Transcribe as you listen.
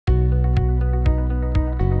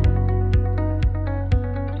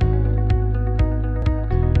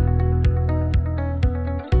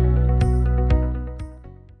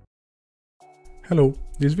Hello,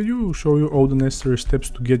 this video will show you all the necessary steps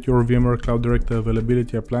to get your VMware Cloud Director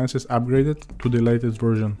Availability appliances upgraded to the latest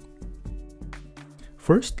version.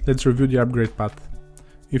 First, let's review the upgrade path.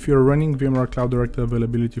 If you are running VMware Cloud Director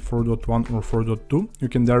Availability 4.1 or 4.2, you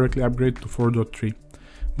can directly upgrade to 4.3.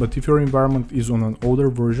 But if your environment is on an older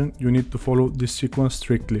version, you need to follow this sequence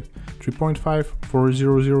strictly: 3.5,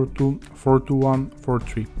 4002, 421,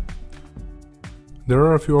 43. There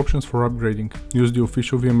are a few options for upgrading. Use the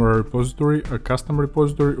official VMware repository, a custom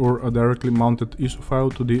repository, or a directly mounted ISO file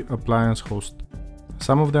to the appliance host.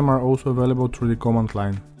 Some of them are also available through the command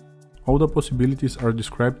line. All the possibilities are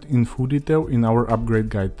described in full detail in our upgrade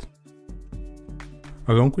guide.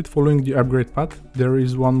 Along with following the upgrade path, there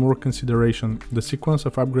is one more consideration: the sequence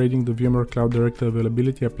of upgrading the VMware Cloud Director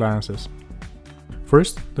Availability appliances.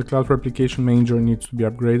 First, the Cloud Replication Manager needs to be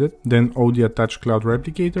upgraded, then all the attached cloud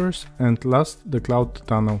replicators, and last, the Cloud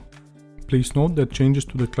Tunnel. Please note that changes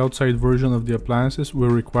to the cloud-side version of the appliances will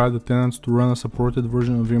require the tenants to run a supported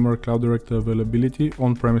version of VMware Cloud Director Availability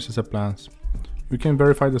on-premises appliance. You can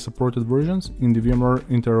verify the supported versions in the VMware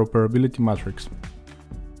Interoperability Matrix.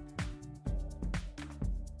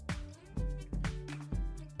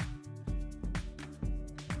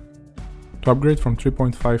 To upgrade from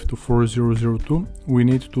 3.5 to 4002, we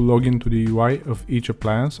need to log into the UI of each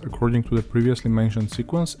appliance according to the previously mentioned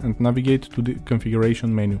sequence and navigate to the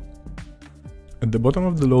configuration menu. At the bottom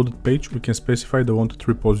of the loaded page, we can specify the wanted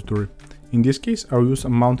repository. In this case, I'll use a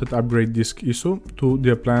mounted upgrade disk ISO to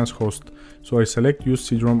the appliance host, so I select Use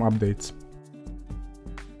CD-ROM updates.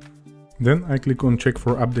 Then I click on Check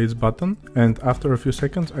for Updates button, and after a few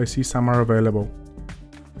seconds I see some are available.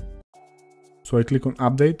 So I click on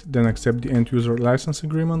Update, then accept the end-user license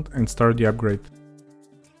agreement and start the upgrade.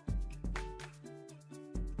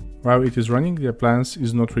 While it is running, the appliance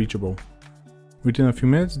is not reachable. Within a few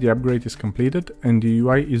minutes the upgrade is completed and the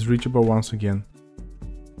UI is reachable once again.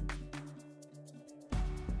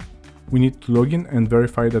 We need to log in and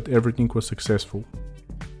verify that everything was successful.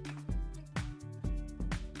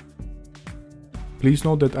 Please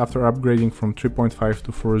note that after upgrading from 3.5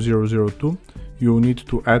 to 4002, you will need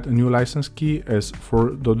to add a new license key, as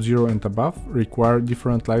 4.0 and above require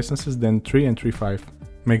different licenses than 3 and 3.5.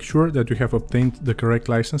 Make sure that you have obtained the correct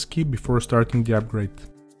license key before starting the upgrade.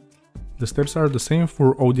 The steps are the same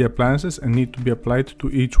for all the appliances and need to be applied to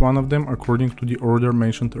each one of them according to the order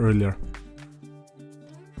mentioned earlier.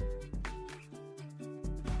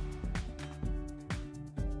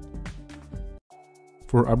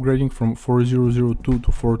 For upgrading from 4002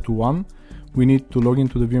 to 421, we need to log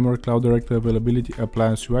into the VMware Cloud Director Availability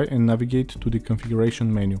Appliance UI and navigate to the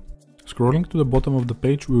configuration menu. Scrolling to the bottom of the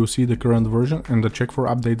page, we will see the current version and the Check for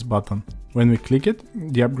Updates button. When we click it,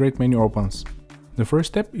 the upgrade menu opens. The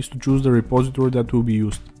first step is to choose the repository that will be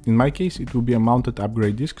used. In my case, it will be a mounted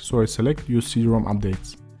upgrade disk, so I select Use CD-ROM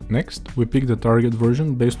updates. Next, we pick the target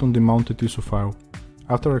version based on the mounted ISO file.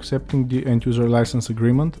 After accepting the end-user license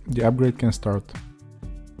agreement, the upgrade can start.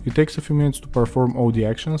 It takes a few minutes to perform all the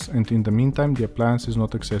actions, and in the meantime the appliance is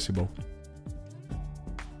not accessible.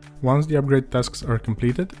 Once the upgrade tasks are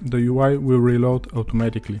completed, the UI will reload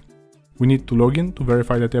automatically. We need to log in to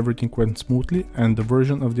verify that everything went smoothly and the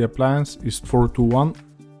version of the appliance is 421.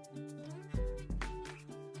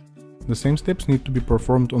 The same steps need to be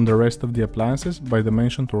performed on the rest of the appliances by the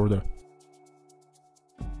mentioned order.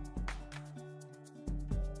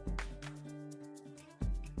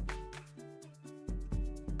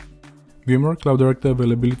 VMware Cloud Director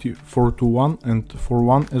Availability 4.2.1 and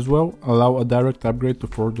 4.1 as well allow a direct upgrade to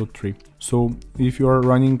 4.3. So if you are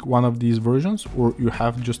running one of these versions or you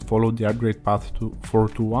have just followed the upgrade path to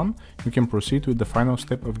 4.2.1, you can proceed with the final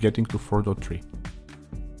step of getting to 4.3.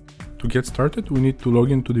 To get started, we need to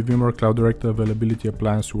log into the VMware Cloud Director Availability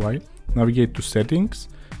Appliance UI, navigate to Settings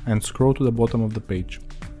and scroll to the bottom of the page.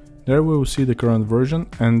 There we will see the current version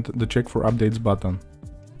and the Check for Updates button.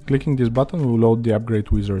 Clicking this button will load the upgrade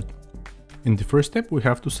wizard. In the first step, we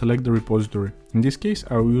have to select the repository. In this case,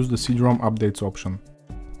 I will use the CD-ROM updates option.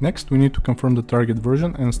 Next, we need to confirm the target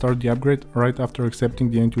version and start the upgrade right after accepting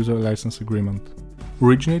the end-user license agreement.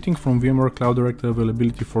 Originating from VMware Cloud Director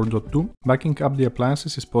Availability 4.2, backing up the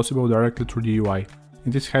appliances is possible directly through the UI.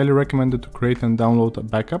 It is highly recommended to create and download a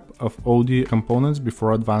backup of all the components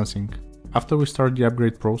before advancing. After we start the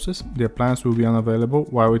upgrade process, the appliance will be unavailable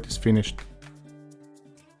while it is finished.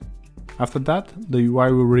 After that, the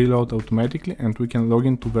UI will reload automatically and we can log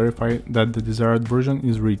in to verify that the desired version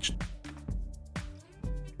is reached.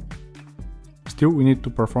 Still, we need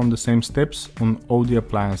to perform the same steps on all the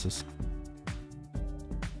appliances.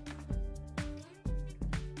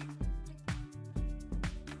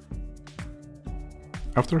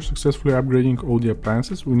 After successfully upgrading all the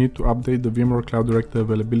appliances, we need to update the VMware Cloud Director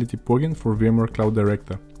Availability plugin for VMware Cloud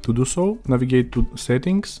Director. To do so, navigate to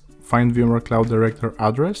Settings, find VMware Cloud Director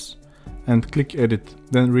address, and click Edit.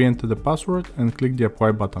 Then re-enter the password and click the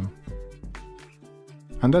Apply button.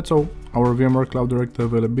 And that's all. Our VMware Cloud Director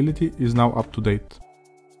Availability is now up to date.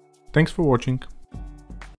 Thanks for watching.